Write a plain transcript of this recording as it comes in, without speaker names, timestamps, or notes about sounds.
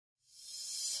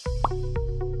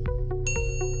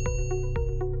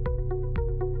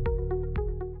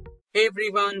Hey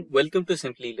everyone, welcome to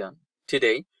Simplilearn.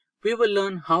 Today, we will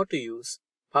learn how to use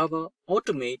Power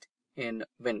Automate in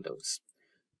Windows.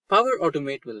 Power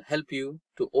Automate will help you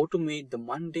to automate the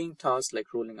mundane tasks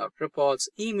like rolling out reports,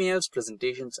 emails,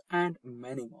 presentations, and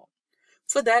many more.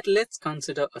 For that, let's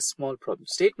consider a small problem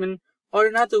statement, or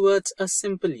in other words, a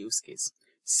simple use case.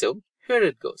 So, here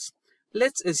it goes.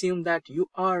 Let's assume that you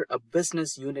are a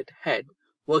business unit head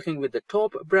working with the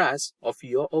top brass of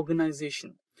your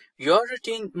organization. Your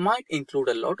routine might include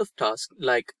a lot of tasks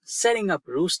like setting up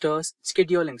roosters,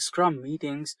 scheduling Scrum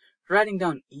meetings, writing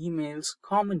down emails,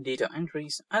 common data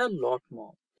entries, and a lot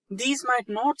more. These might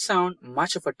not sound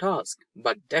much of a task,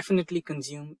 but definitely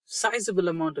consume sizable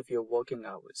amount of your working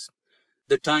hours.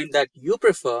 The time that you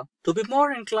prefer to be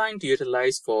more inclined to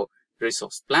utilize for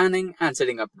resource planning and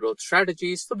setting up growth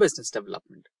strategies for business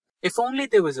development. If only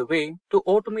there was a way to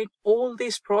automate all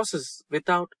these processes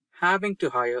without having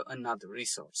to hire another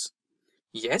resource.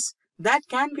 Yes, that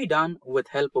can be done with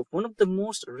help of one of the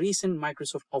most recent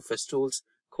Microsoft Office tools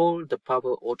called the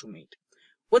Power Automate.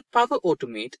 With Power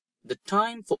Automate, the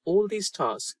time for all these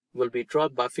tasks will be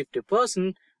dropped by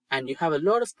 50% and you have a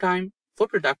lot of time for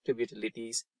productive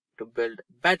utilities to build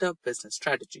better business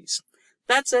strategies.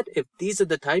 That said, if these are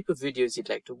the type of videos you'd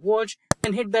like to watch,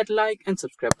 then hit that like and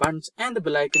subscribe buttons and the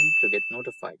bell icon to get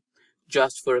notified.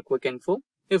 Just for a quick info,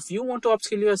 if you want to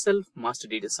upskill yourself, master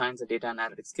data science and data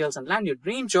analytics skills and land your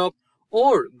dream job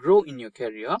or grow in your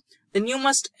career, then you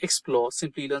must explore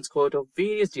Simplilearn's cohort of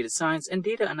various data science and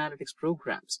data analytics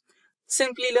programs.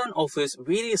 Simplilearn offers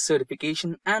various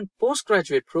certification and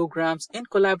postgraduate programs in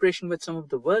collaboration with some of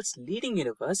the world's leading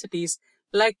universities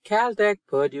like Caltech,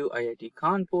 Purdue, IIT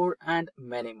Kanpur, and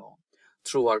many more.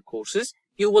 Through our courses,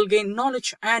 you will gain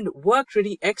knowledge and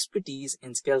work-ready expertise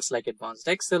in skills like advanced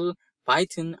Excel,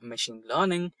 Python, machine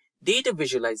learning, data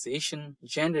visualization,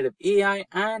 generative AI,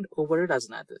 and over a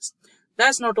dozen others.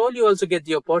 That's not all, you also get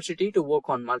the opportunity to work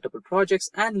on multiple projects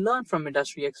and learn from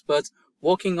industry experts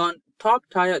working on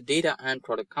top-tier data and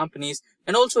product companies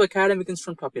and also academics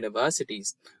from top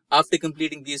universities. After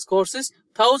completing these courses,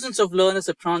 thousands of learners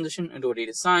have transitioned into a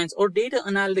data science or data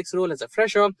analytics role as a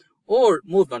fresher or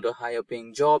moved on to a higher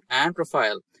paying job and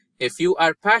profile. If you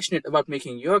are passionate about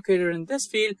making your career in this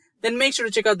field, then make sure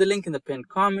to check out the link in the pinned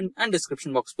comment and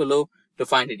description box below to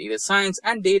find a data science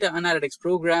and data analytics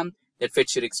program that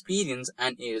fits your experience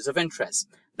and areas of interest.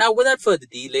 Now, without further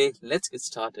delay, let's get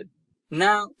started.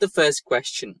 Now, the first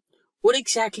question. What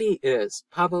exactly is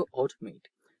Power Automate?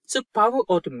 So, Power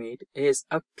Automate is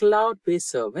a cloud-based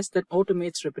service that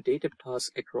automates repetitive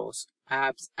tasks across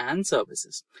apps and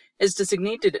services. It's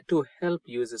designated to help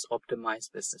users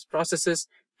optimize business processes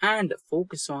and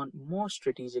focus on more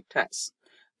strategic tasks.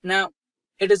 Now,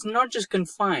 it is not just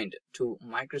confined to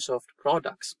Microsoft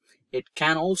products. It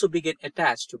can also be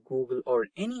attached to Google or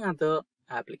any other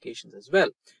applications as well.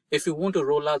 If you want to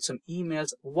roll out some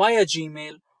emails via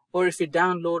Gmail, or if you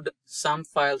download some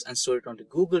files and store it onto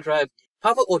Google Drive,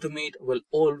 Power Automate will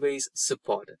always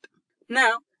support it.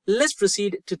 Now, let's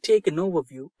proceed to take an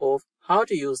overview of how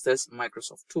to use this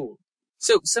Microsoft tool.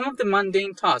 So, some of the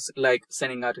mundane tasks like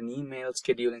sending out an email,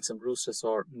 scheduling some roosters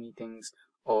or meetings,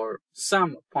 or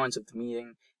some points of the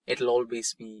meeting, it'll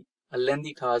always be a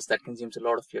lengthy task that consumes a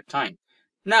lot of your time.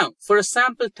 Now, for a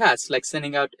sample task like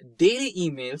sending out daily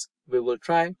emails, we will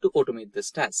try to automate this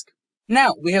task.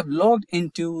 Now, we have logged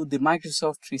into the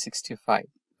Microsoft 365.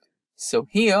 So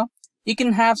here, you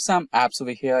can have some apps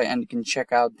over here and you can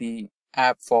check out the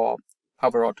app for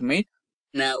Power Automate.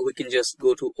 Now, we can just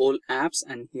go to all apps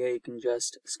and here you can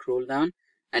just scroll down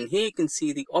and here you can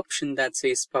see the option that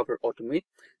says Power Automate.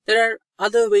 There are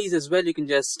other ways as well. You can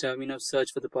just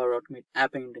search for the Power Automate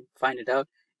app and find it out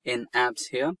in apps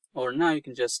here, or now you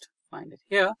can just find it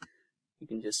here. You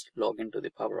can just log into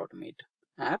the Power Automate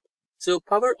app. So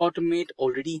Power Automate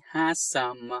already has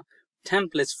some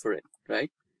templates for it,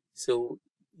 right? So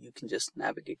you can just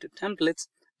navigate to templates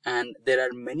and there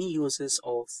are many uses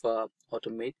of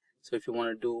Automate. So if you want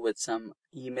to do with some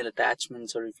email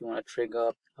attachments, or if you want to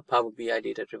trigger a Power BI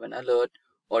data driven alert,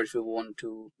 or if you want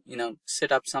to,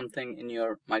 set up something in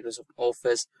your Microsoft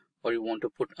Office, or you want to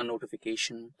put a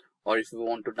notification, or if you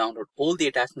want to download all the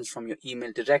attachments from your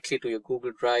email directly to your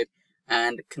Google Drive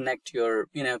and connect your,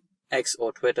 X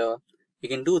or Twitter, you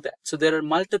can do that. So there are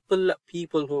multiple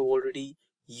people who have already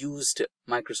used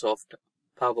Microsoft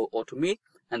Power Automate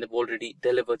and they've already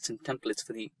delivered some templates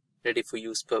for the ready for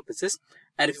use purposes.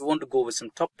 And if you want to go with some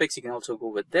topics, you can also go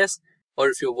with this. Or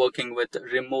if you're working with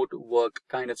remote work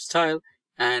kind of style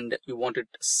and you wanted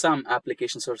some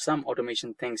applications or some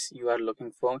automation things you are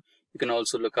looking for, You can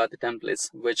also look at the templates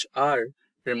which are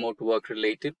remote work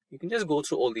related. You can just go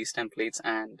through all these templates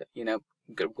and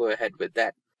go ahead with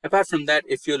that. Apart from that,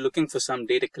 if you're looking for some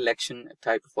data collection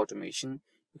type of automation,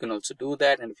 you can also do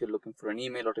that. And if you're looking for an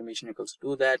email automation, you can also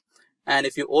do that. And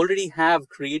if you already have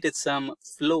created some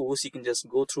flows, you can just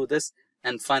go through this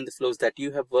and find the flows that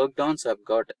you have worked on. So I've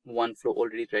got one flow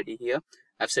already ready here.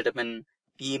 I've set up an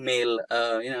email,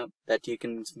 that you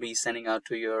can be sending out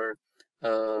to your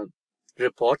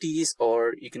reportees,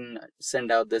 or you can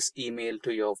send out this email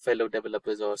to your fellow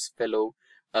developers or fellow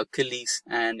colleagues.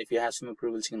 And if you have some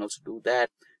approvals, you can also do that.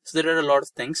 So there are a lot of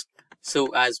things.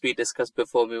 So as we discussed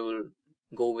before, we will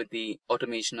go with the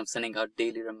automation of sending out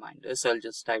daily reminders. So I'll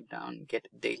just type down get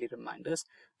daily reminders,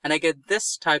 and I get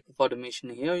this type of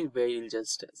automation here where you'll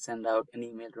just send out an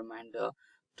email reminder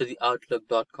to the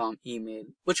outlook.com email,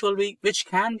 which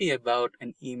can be about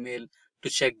an email to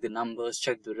check the numbers,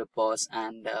 check the reports,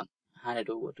 and hand it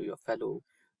over to your fellow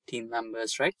team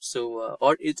members, right? So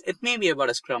or it may be about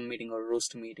a scrum meeting or a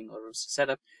roster meeting or roster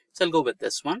setup. So I'll go with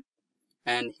this one.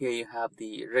 And here you have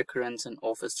the recurrence in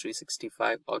Office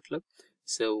 365 Outlook.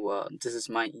 So this is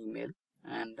my email,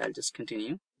 and I'll just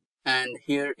continue. And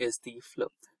here is the flow.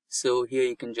 So here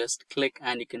you can just click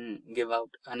and you can give out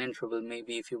an interval.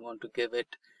 Maybe if you want to give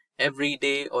it every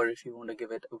day, or if you want to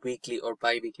give it weekly or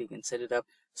bi-weekly, you can set it up.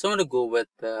 So I'm going to go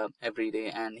with every day,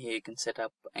 and here you can set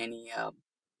up any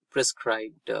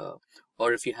prescribed,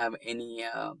 or if you have any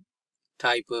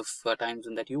type of time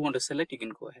zone that you want to select, you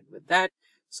can go ahead with that.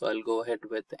 So I'll go ahead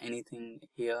with anything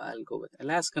here. I'll go with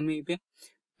Alaska maybe,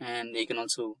 and you can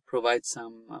also provide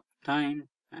some time.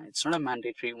 It's not a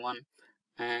mandatory one.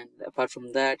 And apart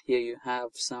from that, here you have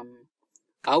some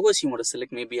hours you want to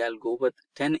select. Maybe I'll go with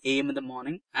 10 a.m. in the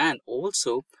morning, and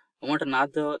also I want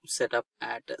another setup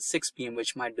at 6 p.m.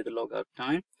 which might be the logout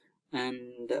time.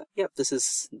 And yeah, this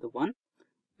is the one.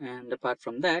 And apart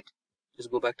from that,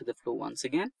 just go back to the flow once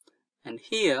again, and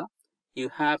here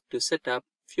you have to set up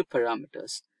few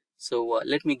parameters. So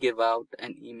let me give out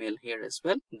an email here as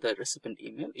well, the recipient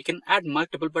email. You can add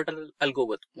multiple, but I'll go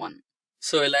with one.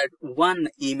 So I'll add one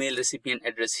email recipient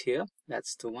address here.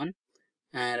 That's the one.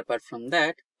 And apart from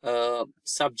that,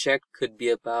 subject could be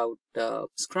about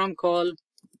Scrum call,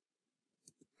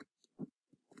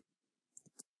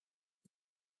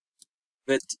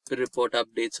 with report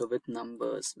updates or with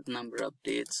numbers, with number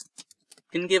updates.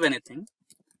 You can give anything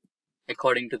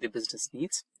according to the business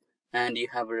needs. And you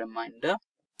have a reminder,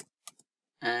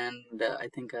 and I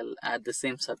think I'll add the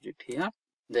same subject here.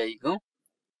 There you go.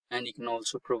 And you can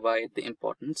also provide the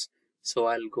importance. So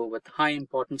I'll go with high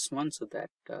importance one, so that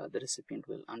the recipient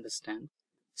will understand.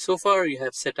 So far you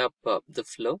have set up the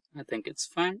flow. I think it's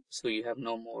fine. So you have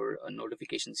no more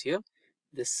notifications here.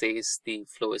 This says the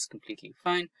flow is completely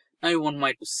fine. Now you want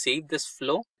me to save this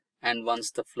flow, and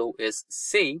once the flow is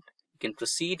saved, you can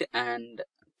proceed and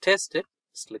test it.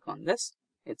 Just click on this.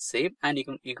 It's saved, and if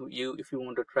you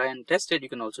want to try and test it, you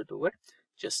can also do it.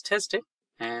 Just test it,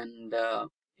 and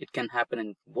it can happen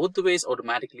in both the ways,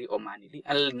 automatically or manually.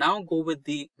 I'll now go with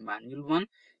the manual one,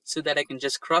 so that I can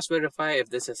just cross verify if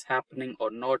this is happening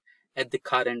or not at the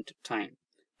current time,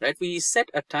 right? We set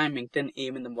a timing 10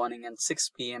 a.m. in the morning and 6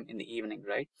 p.m. in the evening,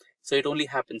 right? So it only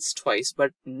happens twice.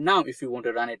 But now if you want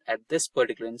to run it at this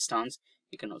particular instance,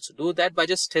 you can also do that by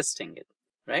just testing it,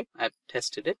 right? I've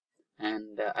tested it,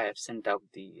 and I have sent out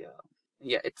the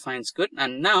yeah, it finds good.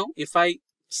 And now if I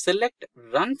select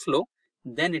run flow,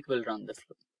 then it will run the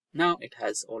flow. Now it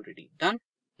has already done.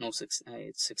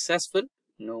 It's successful.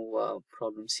 No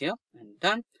problems here, and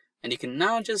done. And you can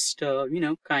now just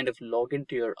kind of log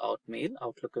into your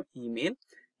Outlook email,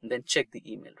 and then check the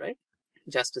email, right?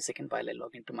 Just a second while I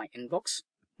log into my inbox.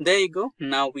 There you go.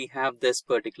 Now we have this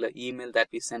particular email that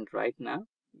we sent right now.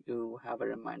 You have a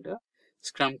reminder,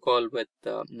 Scrum call with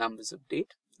numbers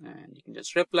update, and you can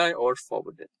just reply or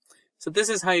forward it. So this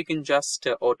is how you can just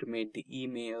automate the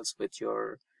emails with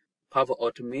your Power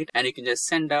Automate, and you can just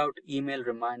send out email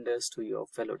reminders to your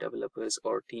fellow developers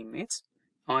or teammates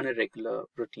on a regular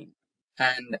routine.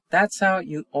 And that's how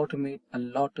you automate a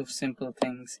lot of simple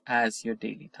things as your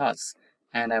daily tasks.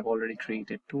 And I've already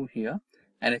created 2 here.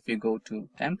 And if you go to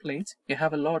templates, you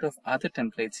have a lot of other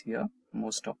templates here,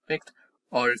 most of picked.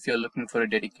 Or if you're looking for a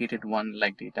dedicated one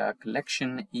like data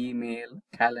collection, email,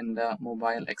 calendar,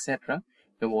 mobile, etc.,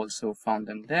 you've also found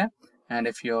them there. And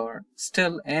if you're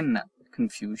still in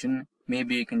confusion,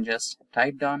 maybe you can just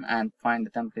type down and find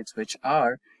the templates which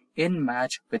are in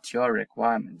match with your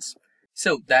requirements.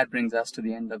 So that brings us to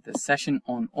the end of this session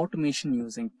on automation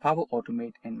using Power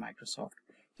Automate in Microsoft.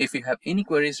 If you have any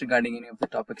queries regarding any of the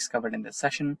topics covered in this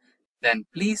session, then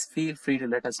please feel free to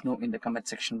let us know in the comment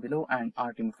section below, and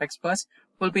our team of experts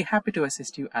will be happy to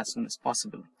assist you as soon as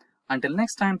possible. Until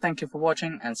next time, thank you for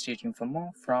watching and stay tuned for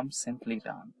more from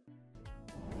Simplilearn.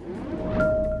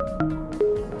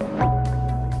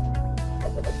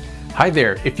 Hi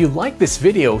there, if you like this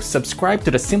video, subscribe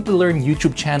to the Simplilearn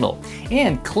YouTube channel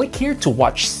and click here to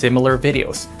watch similar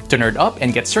videos. To nerd up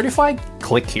and get certified,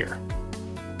 click here.